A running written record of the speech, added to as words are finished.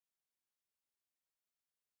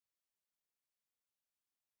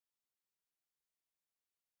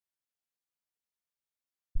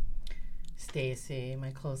Stacy,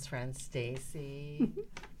 my close friend Stacy.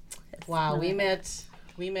 Wow, we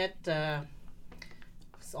met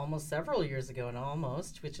almost several years ago now,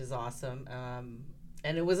 which is awesome.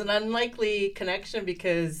 And it was an unlikely connection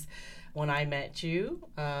because when I met you,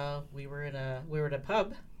 we were at a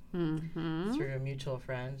pub through a mutual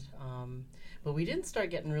friend. But we didn't start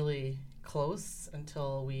getting really close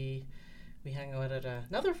until we hung out at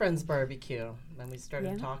another friend's barbecue, and we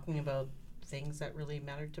started talking about things that really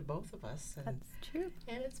mattered to both of us. And that's true.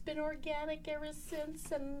 And it's been organic ever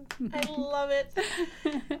since, and I love it.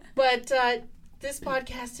 But this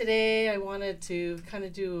podcast today, I wanted to kind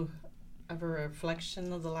of do a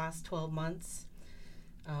reflection of the last 12 months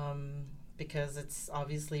because it's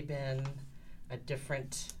obviously been a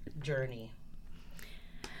different journey.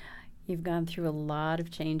 You've gone through a lot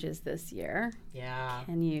of changes this year. Yeah.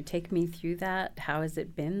 Can you take me through that? How has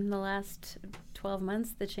it been the last 12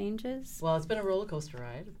 months, the changes? Well, it's been a roller coaster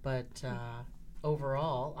ride, but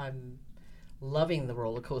overall, I'm loving the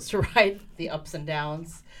roller coaster ride, the ups and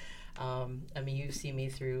downs. I mean, you see me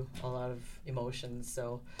through a lot of emotions,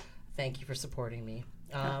 so thank you for supporting me.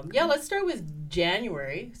 Yeah, let's start with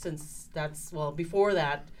January, since before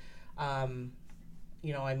that, I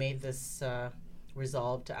made this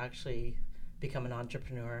resolve to actually become an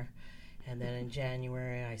entrepreneur. And then in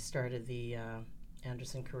January, I started the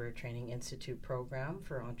Anderson Career Training Institute program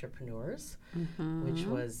for entrepreneurs, which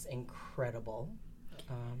was incredible.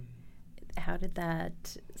 How did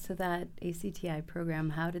that ACTI program,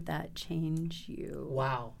 how did that change you?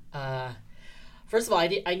 Wow. First of all,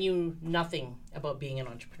 I knew nothing about being an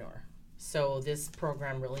entrepreneur. So this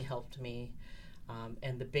program really helped me.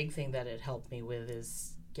 And the big thing that it helped me with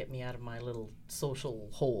is get me out of my little social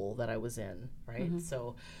hole that I was in, right?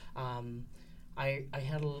 So I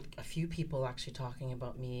had a few people actually talking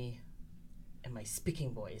about me and my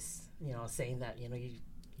speaking voice, saying that,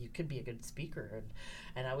 you could be a good speaker.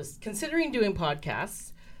 And I was considering doing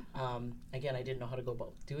podcasts. Again, I didn't know how to go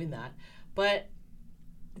about doing that. But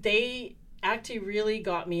they actually really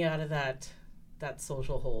got me out of that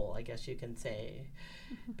social hole, I guess you can say,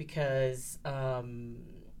 because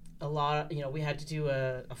a lot of, we had to do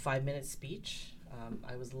a 5-minute speech.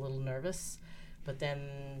 I was a little nervous, but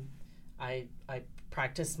then I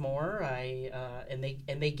practiced more. And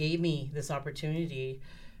they gave me this opportunity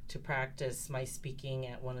to practice my speaking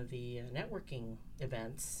at one of the networking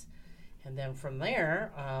events. And then from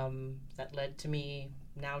there, that led to me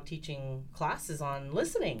now teaching classes on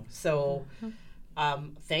listening. So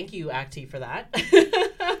thank you, ACTI, for that.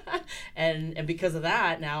 And because of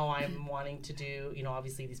that, now I'm wanting to do,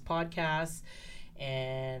 obviously these podcasts,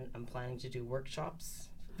 and I'm planning to do workshops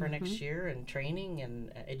for next year and training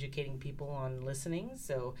and educating people on listening.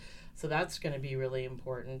 So that's going to be really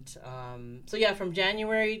important. So yeah, from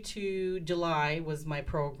January to July was my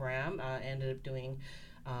program. I ended up doing,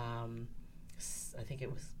 I think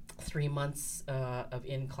it was 3 months of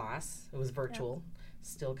in class. It was virtual,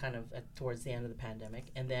 still kind of towards the end of the pandemic.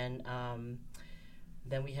 And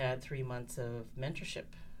then we had 3 months of mentorship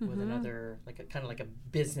with another, kind of like a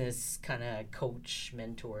business kind of coach,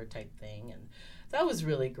 mentor type thing. And that was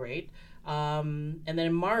really great. And then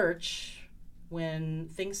in March, when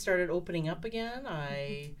things started opening up again,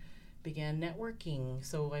 I began networking.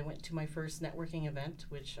 So I went to my first networking event,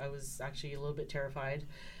 which I was actually a little bit terrified.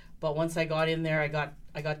 But once I got in there, I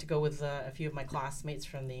got to go with a few of my classmates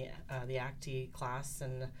from the ACTI class,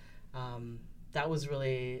 and that was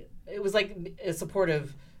really, it was like a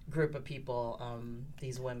supportive group of people,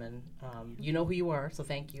 these women. You know who you are, so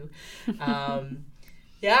thank you.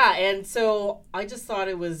 Yeah, and so I just thought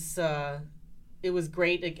it was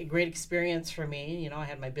great, a great experience for me. I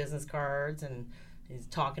had my business cards and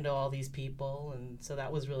talking to all these people, and so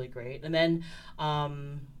that was really great. And then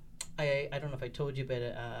I don't know if I told you, but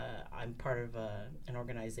I'm part of an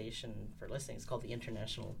organization for listening. It's called the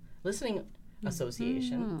International Listening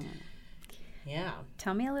Association. Yeah.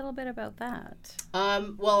 Tell me a little bit about that.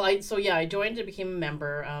 Well, I joined and became a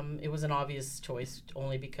member. It was an obvious choice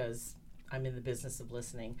only because I'm in the business of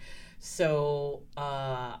listening. So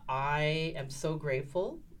I am so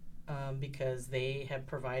grateful because they have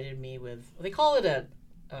provided me with, they call it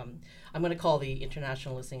I'm going to call the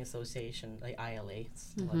International Listening Association, the ILA.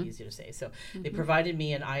 It's a lot easier to say. So they provided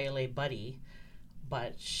me an ILA buddy,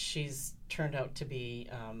 but she's turned out to be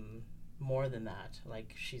more than that.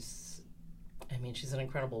 Like she's an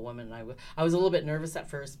incredible woman. I was a little bit nervous at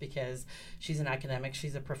first because she's an academic.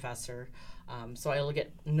 She's a professor. So I'll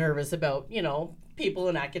get nervous about, people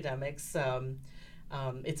in academics.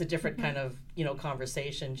 It's a different kind of,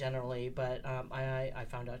 conversation generally, but I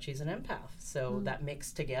found out she's an empath. So that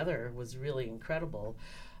mixed together was really incredible.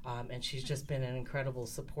 And she's just been an incredible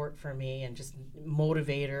support for me and just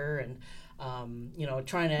motivator and,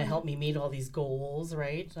 trying to help me meet all these goals,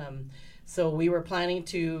 right? So we were planning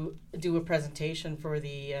to do a presentation for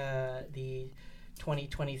the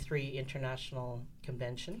 2023 International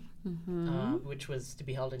Convention, which was to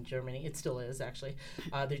be held in Germany. It still is, actually.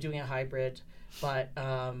 They're doing a hybrid, but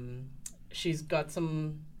she's got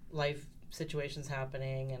some life situations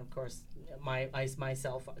happening, and of course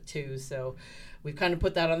myself too, so we've kind of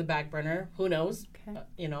put that on the back burner. Who knows? Okay.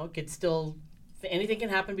 It could still, anything can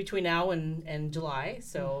happen between now and July,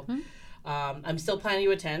 so I'm still planning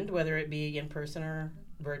to attend, whether it be in person or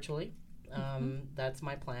virtually. That's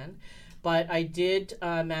my plan, but I did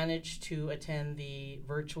manage to attend the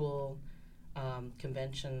virtual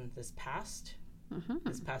convention this past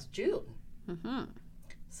June.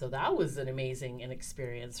 So that was an amazing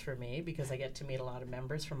experience for me, because I get to meet a lot of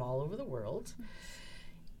members from all over the world.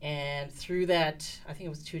 And through that, I think it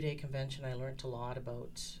was a 2-day convention, I learned a lot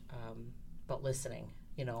about listening.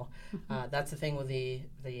 That's the thing with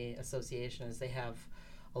the association, is they have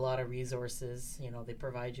a lot of resources. They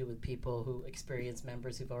provide you with people who experience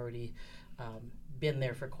members who've already been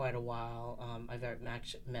there for quite a while. I've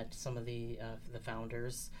actually met some of the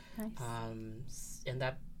founders. Nice. And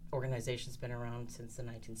that organization's been around since the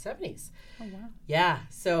 1970s. Oh, wow. Yeah.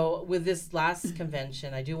 So with this last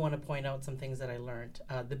convention, I do want to point out some things that I learned.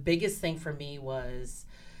 The biggest thing for me was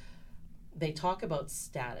they talk about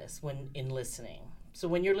status when in listening. So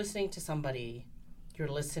when you're listening to somebody, you're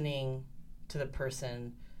listening to the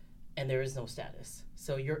person, and there is no status.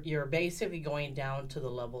 So you're basically going down to the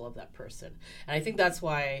level of that person. And I think that's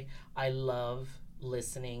why I love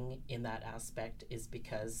listening in that aspect, is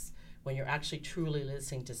because when you're actually truly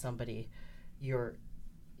listening to somebody, you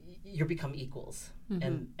become equals.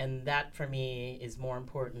 And that for me is more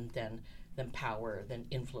important than power, than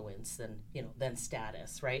influence, than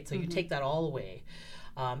status, right? So you take that all away.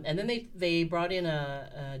 And then they brought in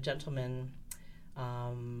a gentleman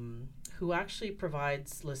who actually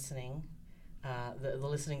provides listening, the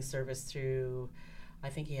listening service through, I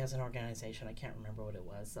think he has an organization. I can't remember what it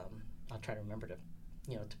was. I'll try to remember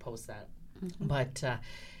to post that. But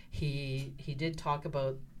he did talk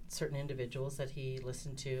about certain individuals that he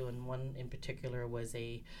listened to, and one in particular was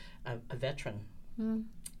a veteran.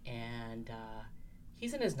 And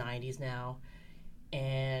he's in his 90s now,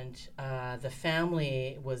 and the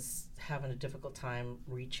family was having a difficult time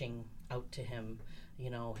reaching out to him.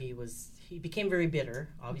 He became very bitter,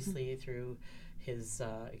 obviously, through his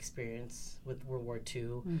experience with World War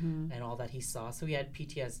II and all that he saw. So he had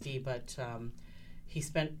PTSD, but he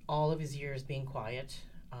spent all of his years being quiet,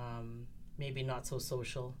 maybe not so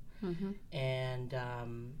social. And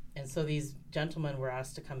so these gentlemen were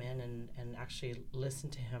asked to come in and actually listen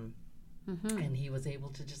to him. And he was able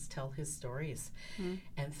to just tell his stories.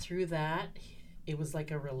 And through that, it was like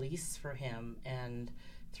a release for him. And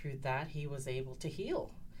through that, he was able to heal.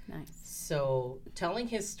 Nice. So telling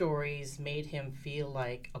his stories made him feel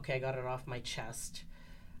like, okay, I got it off my chest.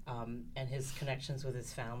 And his connections with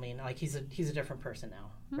his family, and like he's a different person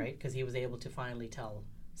now, right? Because he was able to finally tell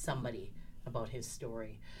somebody about his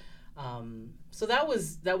story. So that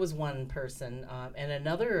was one person, and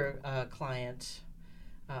another client,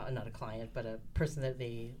 not a client, but a person that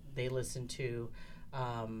they listened to.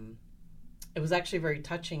 It was actually very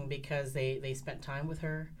touching, because they spent time with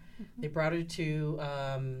her. They brought her to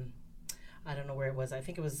I don't know where it was. I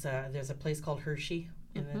think it was there's a place called Hershey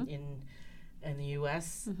in the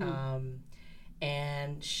U.S.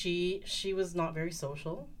 And she was not very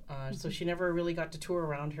social, so she never really got to tour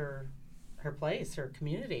around her place, her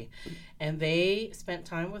community. And they spent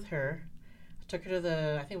time with her, took her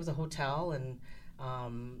to I think it was a hotel, and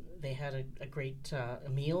they had a great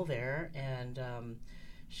meal there. And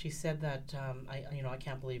she said that I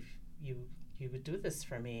can't believe you would do this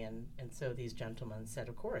for me. And so these gentlemen said,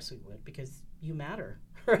 of course we would, because you matter,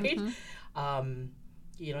 right?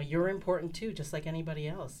 You're important too, just like anybody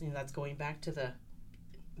else. That's going back to the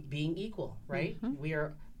being equal, right? We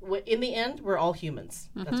are, in the end, we're all humans.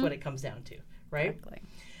 That's what it comes down to, right? Exactly.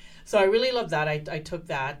 So I really love that. I took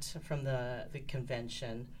that from the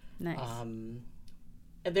convention. Nice.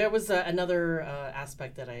 There was another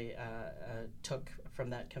aspect that I took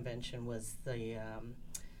from that convention, was the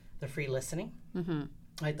free listening.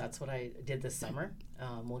 That's what I did this summer.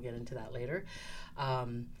 We'll get into that later.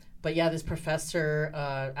 But yeah, this professor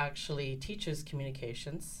actually teaches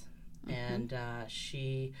communications, and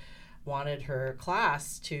she wanted her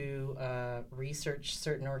class to research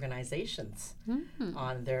certain organizations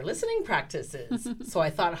on their listening practices. So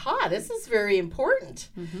I thought, this is very important.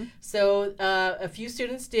 So a few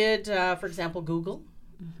students did, for example, Google,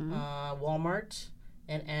 Walmart,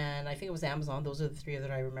 and I think it was Amazon. Those are the three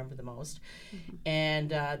that I remember the most. And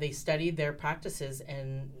they studied their practices,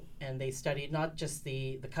 and they studied not just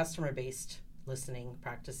the customer-based listening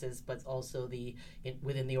practices, but also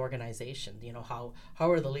within the organization. You know, how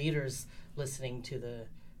are the leaders listening to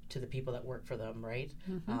the people that work for them, right?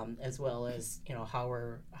 As well as, you know,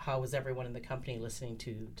 how is everyone in the company listening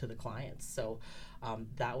to the clients? So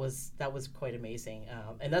that was quite amazing,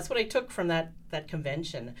 and that's what I took from that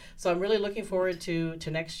convention. So I'm really looking forward to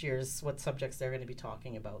next year's what subjects they're going to be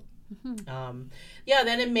talking about. Then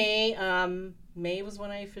in May was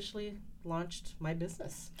when I officially launched my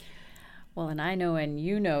business. Well, and I know and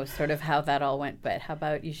you know sort of how that all went, but how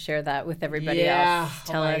about you share that with everybody else?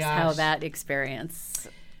 Tell us how that experience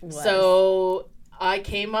was. So I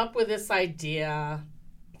came up with this idea,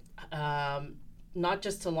 not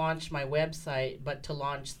just to launch my website, but to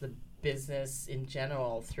launch the business in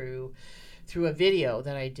general through a video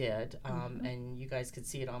that I did, and you guys could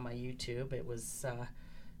see it on my YouTube. It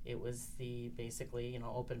was the basically, you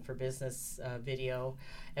know, open for business video,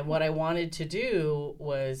 and what I wanted to do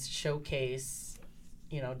was showcase,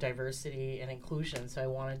 you know, diversity and inclusion. So I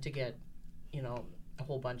wanted to get, you know, a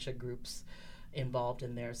whole bunch of groups involved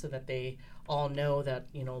in there so that they all know that,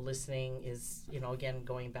 you know, listening is, you know, again,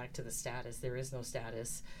 going back to the status, there is no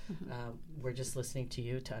status. We're just listening to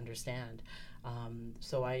you to understand.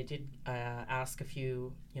 So I did ask a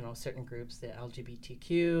few, you know, certain groups, the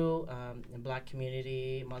LGBTQ, and Black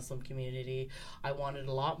community, Muslim community. I wanted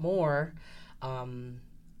a lot more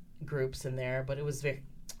groups in there, but it was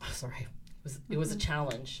it was a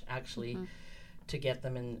challenge, actually, to get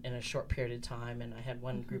them in a short period of time. And I had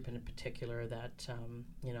one group in particular that,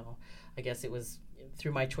 you know, I guess it was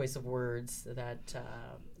through my choice of words that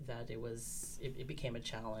it became a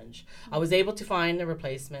challenge. I was able to find a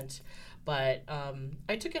replacement, but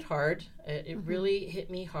I took it hard. It really hit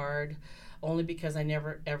me hard, only because I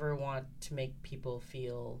never ever want to make people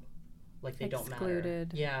feel like they don't matter.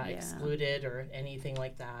 Yeah, excluded or anything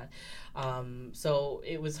like that. So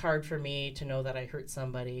it was hard for me to know that I hurt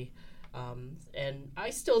somebody. And I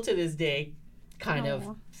still to this day kind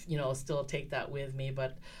of, you know, still take that with me,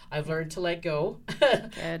 but I've learned to let go.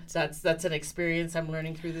 That's an experience I'm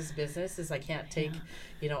learning through this business, is I can't take,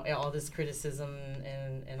 you know, all this criticism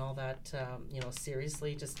and all that, you know,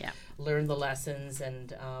 seriously. Just learn the lessons,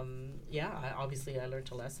 and obviously I learned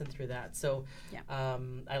a lesson through that. So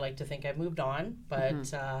I like to think I've moved on,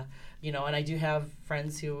 but you know, and I do have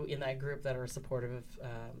friends who in that group that are supportive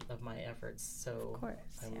of my efforts. So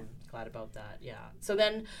I'm glad about that. Yeah. So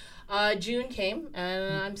then June came,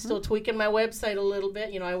 and I'm still tweaking my website a little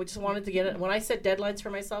bit. You know, I just wanted to get it. When I set deadlines for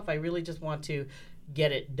myself, I really just want to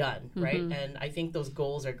get it done, right? And I think those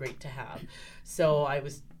goals are great to have. So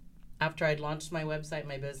after I'd launched my website,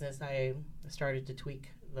 my business, I started to tweak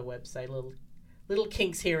the website, little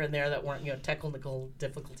kinks here and there that weren't, you know, technical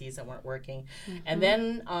difficulties that weren't working. And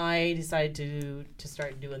then I decided to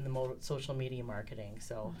start doing the social media marketing.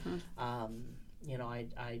 So, you know,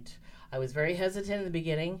 I was very hesitant in the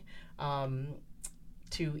beginning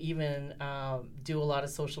to even do a lot of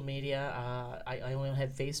social media. I only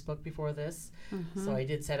had Facebook before this. So I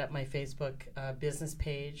did set up my Facebook business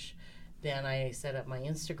page. Then I set up my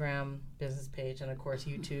Instagram business page, and of course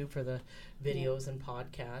YouTube for the videos and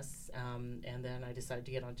podcasts. And then I decided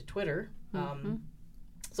to get onto Twitter.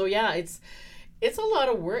 So yeah, it's a lot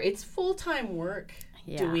of work. It's full-time work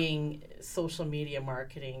doing social media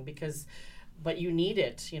marketing, but you need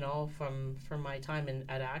it, you know, from my time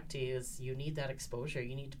at Acti, is you need that exposure.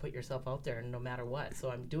 You need to put yourself out there no matter what.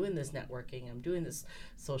 So I'm doing this networking. I'm doing this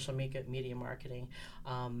social media marketing.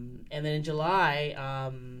 And then in July,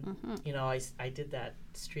 you know, I did that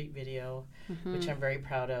street video, which I'm very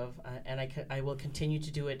proud of. And I will continue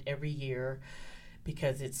to do it every year,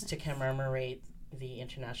 because it's to commemorate the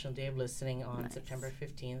International Day of Listening on September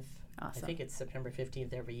 15th. Awesome. I think it's September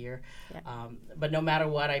 15th every year. But no matter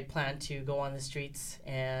what, I plan to go on the streets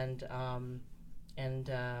and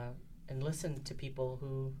listen to people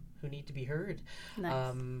who need to be heard.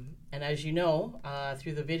 And as you know,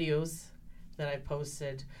 through the videos that I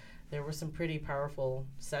posted, there were some pretty powerful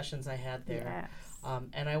sessions I had there.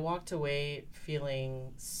 And I walked away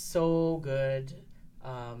feeling so good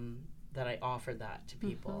that I offered that to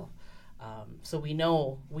people. So we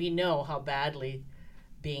know how badly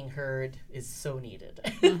being heard is so needed.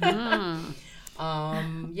 And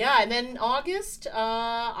then August,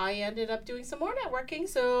 I ended up doing some more networking.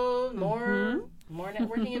 So more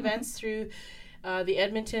networking events through the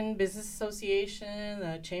Edmonton Business Association,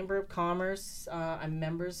 the Chamber of Commerce. I'm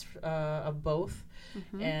members of both.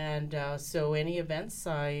 And so any events,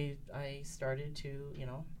 I started to, you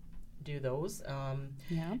know, do those. And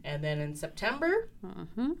then in September,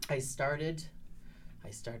 I started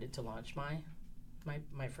to launch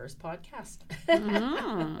my first podcast.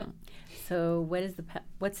 So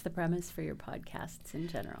what's the premise for your podcasts in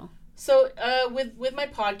general? So with my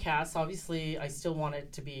podcast, obviously, I still want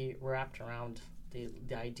it to be wrapped around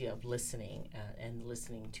the idea of listening and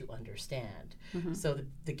listening to understand. So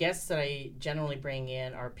the guests that I generally bring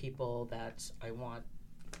in are people that I want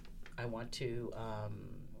to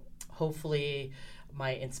hopefully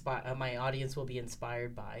my audience will be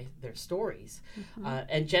inspired by their stories.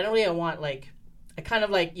 And generally, I kind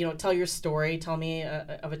of tell your story, tell me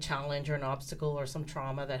of a challenge or an obstacle or some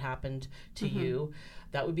trauma that happened to you.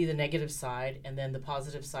 That would be the negative side. And then the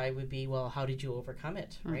positive side would be, well, how did you overcome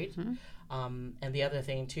it, right? And the other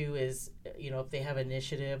thing, too, is, if they have an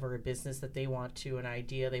initiative or a business that they want to, an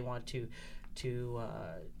idea they want to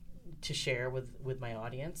share with my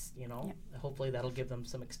audience, hopefully that'll give them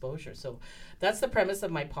some exposure. So that's the premise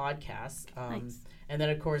of my podcast. Nice. And then,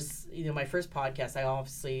 of course, my first podcast,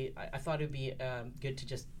 I thought it would be good to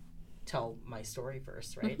just tell my story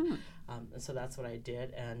first, right? And so that's what I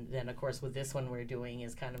did. And then, of course, with this one we're doing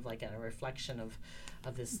is kind of like a reflection of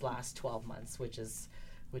this last 12 months, which has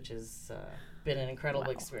been an incredible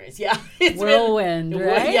experience. Yeah. It's whirlwind,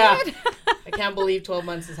 right? Yeah. I can't believe 12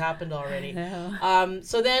 months has happened already.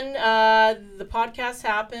 So then the podcast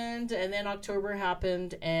happened, and then October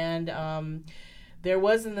happened, and there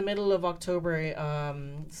was in the middle of October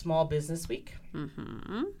Small Business Week.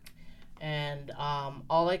 And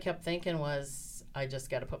all I kept thinking was, I just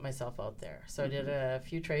got to put myself out there. So I did a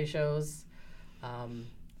few trade shows,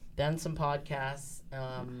 done some podcasts,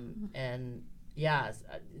 and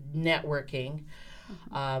networking.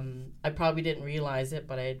 I probably didn't realize it,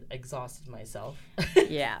 but I exhausted myself.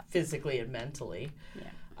 Physically and mentally.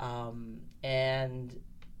 And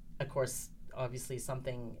of course, obviously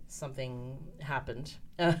something happened.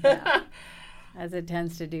 As it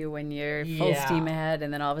tends to do when you're full steam ahead,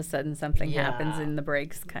 and then all of a sudden something happens and the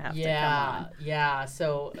brakes have to come on.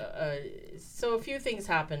 So a few things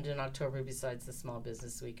happened in October besides the Small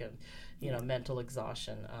Business Week of, mental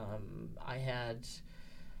exhaustion. I had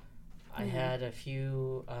a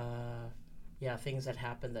few things that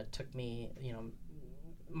happened that took me,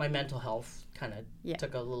 my mental health kind of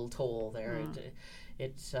took a little toll there.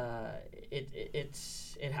 I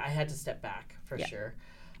had to step back for sure.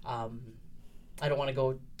 I don't want to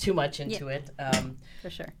go too much into it. For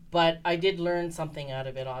sure. But I did learn something out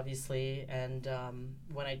of it, obviously. And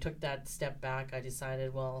when I took that step back, I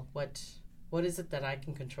decided, well, what is it that I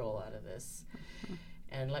can control out of this?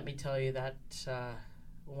 And let me tell you that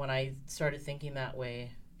when I started thinking that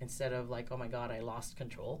way, instead of like, oh my God, I lost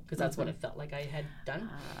control, because that's what it felt like I had done.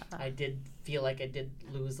 I did feel like I did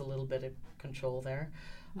lose a little bit of control there.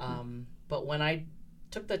 But when I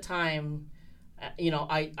took the time,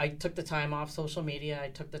 I took the time off social media. I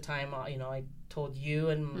took the time, I told you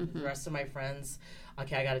and the rest of my friends,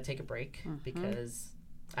 okay, I got to take a break because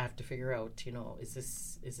I have to figure out, is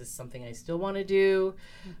this something I still want to do?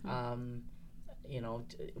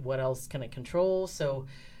 What else can I control? So,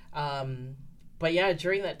 but yeah,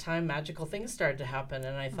 during that time, magical things started to happen,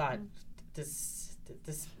 and I thought, this,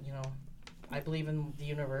 I believe in the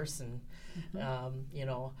universe and,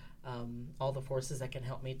 all the forces that can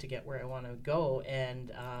help me to get where I want to go.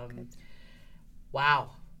 And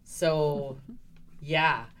wow. So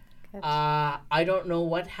I don't know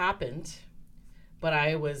what happened, but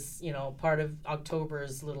I was, part of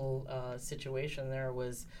October's little situation there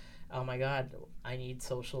was, oh my God, I need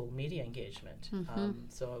social media engagement.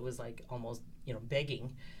 So it was like almost,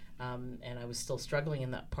 begging. And I was still struggling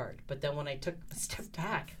in that part. But then when I took a step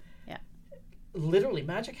back, literally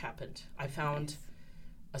magic happened. I found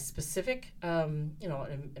a specific, an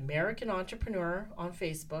American entrepreneur on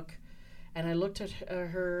Facebook, and I looked at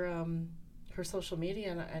her social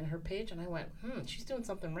media and her page, and I went, she's doing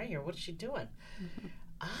something right here. What is she doing?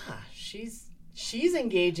 She's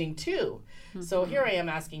engaging too. So here I am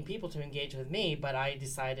asking people to engage with me, but I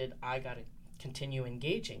decided I got to continue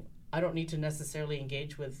engaging. I don't need to necessarily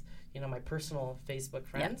engage with, my personal Facebook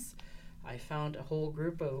friends. I found a whole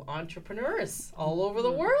group of entrepreneurs all over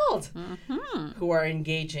the world who are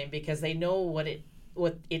engaging because they know what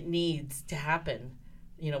it needs to happen,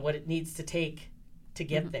 what it needs to take to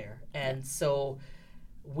get there. And so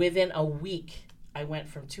within a week, I went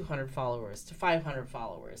from 200 followers to 500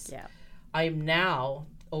 followers. Yeah. I am now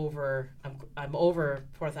I'm over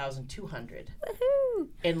 4,200. Woohoo!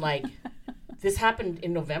 And this happened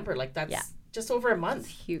in November. That's just over a month.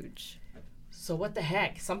 It's huge. So what the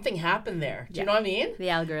heck? Something happened there. Do you know what I mean? The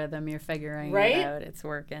algorithm, you're figuring it out. It's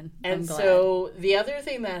working. And so the other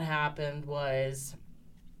thing that happened was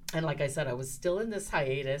And like I said, I was still in this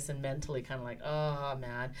hiatus and mentally kind of like, oh,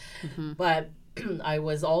 man. But I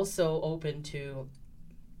was also open to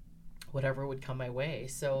whatever would come my way.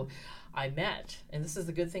 So I met, and this is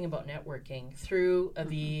the good thing about networking, through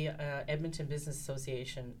the Edmonton Business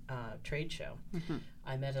Association trade show.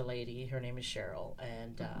 I met a lady, her name is Cheryl,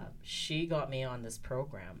 and she got me on this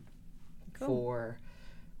program for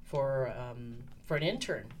an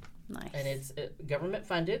intern. Nice. And it's government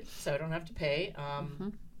funded, so I don't have to pay.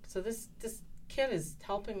 So this kid is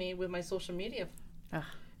helping me with my social media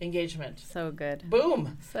engagement. So good.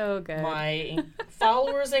 Boom. So good. My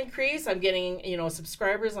followers increase. I'm getting,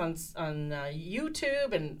 subscribers on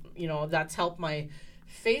YouTube, and, that's helped my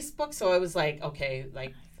Facebook. So I was like, okay,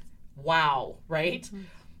 like, wow, right?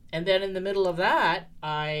 And then in the middle of that,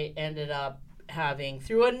 I ended up having,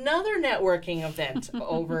 through another networking event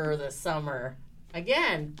over the summer,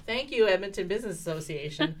 again, thank you, Edmonton Business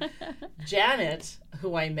Association, Janet,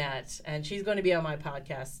 who I met, and she's going to be on my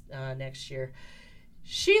podcast next year.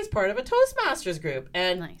 She is part of a Toastmasters group.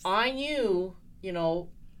 And I knew,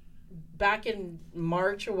 back in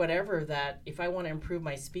March or whatever, that if I want to improve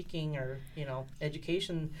my speaking or,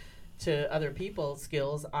 education to other people's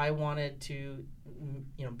skills, I wanted to,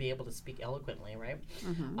 be able to speak eloquently, right?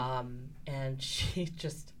 And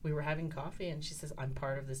we were having coffee, and she says, I'm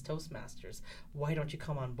part of this Toastmasters. Why don't you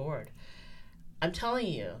come on board? I'm telling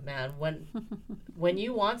you, man, when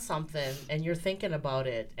you want something and you're thinking about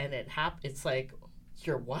it and it's like,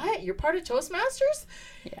 you're what? You're part of Toastmasters?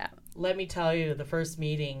 Yeah. Let me tell you, the first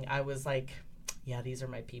meeting, I was like, yeah, these are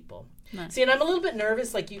my people. Nice. See, and I'm a little bit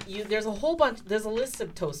nervous. Like there's a list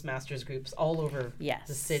of Toastmasters groups all over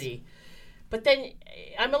the city. But then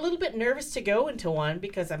I'm a little bit nervous to go into one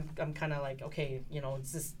because I'm kind of like, okay,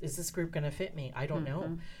 is this group going to fit me? I don't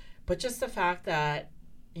know. But just the fact that,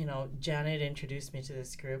 Janet introduced me to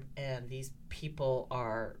this group, and these people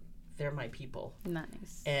they're my people.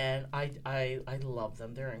 Nice. And I love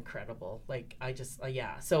them. They're incredible. Like, I just,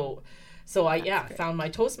 So I found my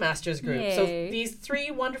Toastmasters group. Yay. So these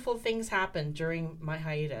 3 wonderful things happened during my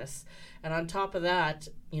hiatus. And on top of that,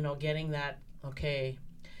 getting that, okay,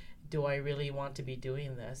 do I really want to be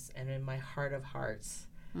doing this? And in my heart of hearts,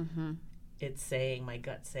 it's saying, my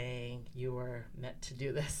gut saying, you were meant to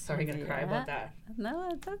do this. Sorry, I'm going to cry about that. No,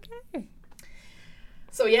 it's okay.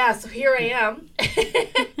 So here I am.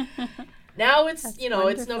 Now it's,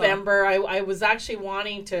 it's November. I was actually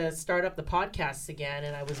wanting to start up the podcasts again,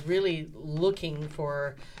 and I was really looking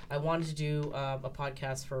I wanted to do a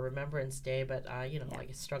podcast for Remembrance Day, but, I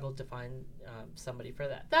struggled to find somebody for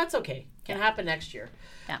that. That's okay. Can happen next year.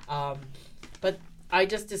 Yeah. But I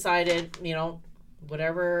just decided,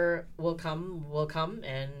 whatever will come,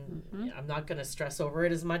 and I'm not going to stress over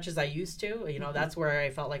it as much as I used to. That's where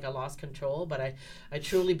I felt like I lost control, but I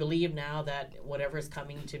truly believe now that whatever is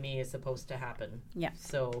coming to me is supposed to happen. Yeah.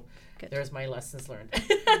 So there's my lessons learned.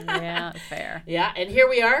 Yeah, fair. Yeah, and here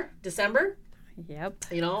we are, December. Yep.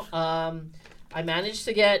 I managed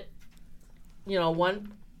to get,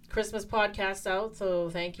 one Christmas podcast out, so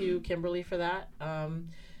thank you, Kimberly, for that.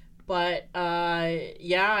 But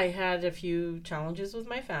I had a few challenges with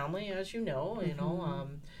my family, as you know,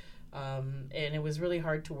 and it was really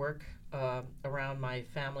hard to work around my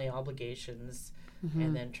family obligations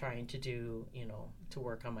and then trying to do, to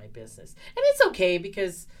work on my business. And it's okay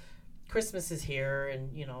because Christmas is here,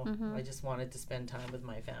 and I just wanted to spend time with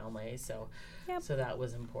my family, so that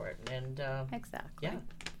was important. And exactly. Yeah,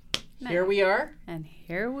 nice. Here we are. And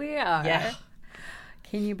here we are. Yeah.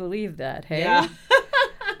 Can you believe that? Hey. Yeah.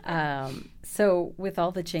 So with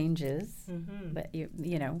all the changes that you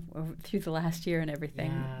through the last year and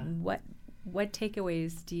everything, what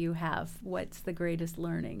takeaways do you have? What's the greatest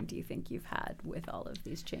learning do you think you've had with all of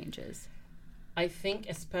these changes? I think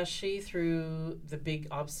especially through the big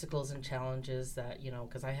obstacles and challenges that,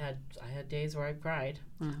 because I had days where I've cried.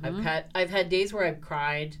 I've had days where I've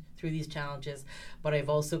cried through these challenges, but I've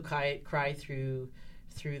also cried through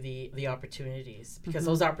the opportunities, because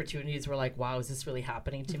those opportunities were like, wow, is this really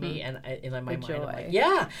happening to me? And in my mind, I'm like,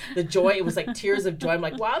 yeah, the joy, it was like tears of joy. I'm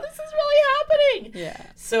like, wow, this is really happening. Yeah.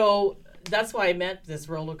 So that's why I meant this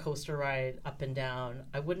roller coaster ride up and down.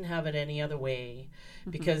 I wouldn't have it any other way,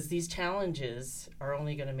 because these challenges are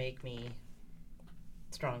only going to make me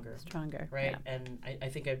stronger. Right. Yeah. And I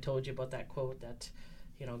think I've told you about that quote that,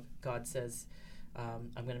 God says,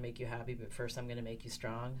 I'm going to make you happy, but first I'm going to make you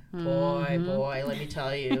strong. Boy, let me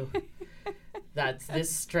tell you, that's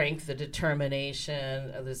this strength, the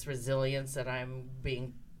determination, this resilience that I'm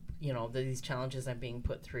being, these challenges I'm being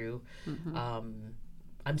put through.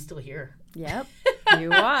 I'm still here. Yep,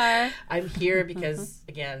 you are. I'm here because,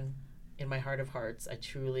 again, in my heart of hearts, I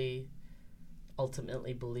truly,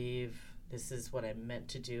 ultimately believe this is what I'm meant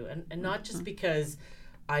to do. And not just because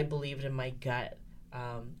I believed in my gut.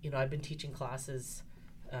 I've been teaching classes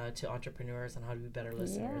to entrepreneurs on how to be better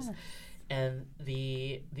listeners. Yeah. And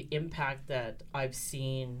the impact that I've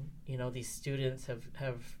seen, these students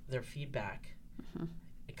have their feedback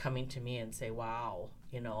coming to me and say, wow,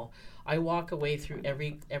 I walk away through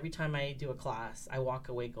every time I do a class, I walk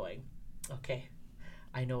away going, okay,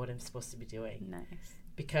 I know what I'm supposed to be doing. Nice.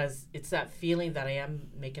 Because it's that feeling that I am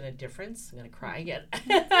making a difference. I'm going to cry again.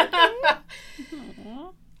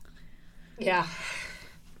 Yeah.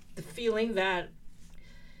 The feeling that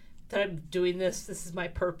I'm doing this is my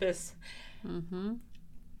purpose.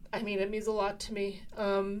 I mean, it means a lot to me.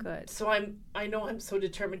 Good. So I know I'm so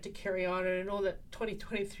determined to carry on, and I know that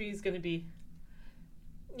 2023 is going to be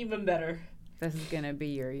even better. This is going to be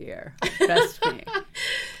your year. Trust me.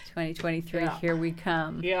 2023, here we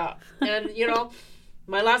come. Yeah. And,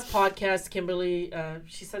 my last podcast, Kimberly,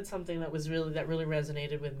 she said something that really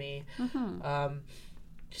resonated with me.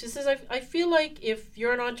 She says, I feel like if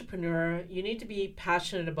you're an entrepreneur, you need to be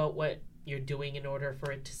passionate about what you're doing in order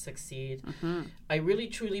for it to succeed. I really,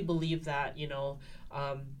 truly believe that,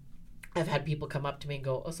 I've had people come up to me and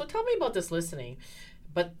go, oh, so tell me about this listening.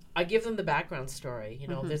 But I give them the background story.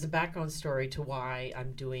 There's a background story to why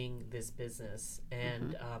I'm doing this business.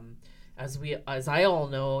 And as I all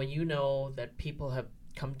know, that people have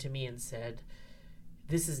come to me and said,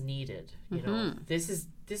 this is needed. This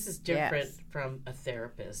is different from a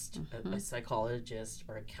therapist, a psychologist,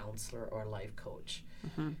 or a counselor, or a life coach.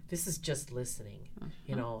 This is just listening.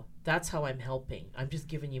 That's how I'm helping. I'm just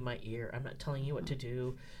giving you my ear. I'm not telling you what to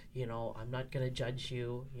do. I'm not going to judge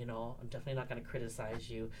you. I'm definitely not going to criticize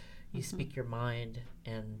you. You speak your mind,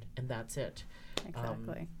 and that's it.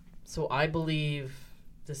 Exactly. So I believe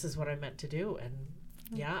this is what I'm meant to do, and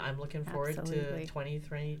I'm looking forward to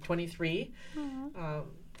 2023.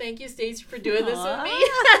 Thank you, Stacey, for doing this with me.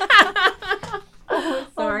 Sorry.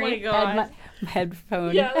 Oh my God. My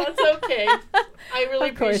headphone. Yeah, that's okay. I really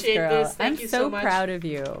appreciate this. Thank you so much. I'm so proud of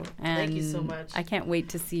you. And thank you so much. I can't wait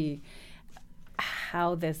to see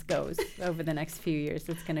how this goes over the next few years.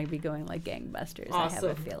 It's going to be going like gangbusters. Awesome. I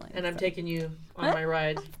have a feeling. And I'm taking you on my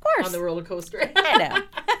ride. Of course. On the roller coaster. I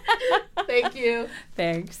know. Thank you.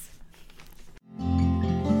 Thanks.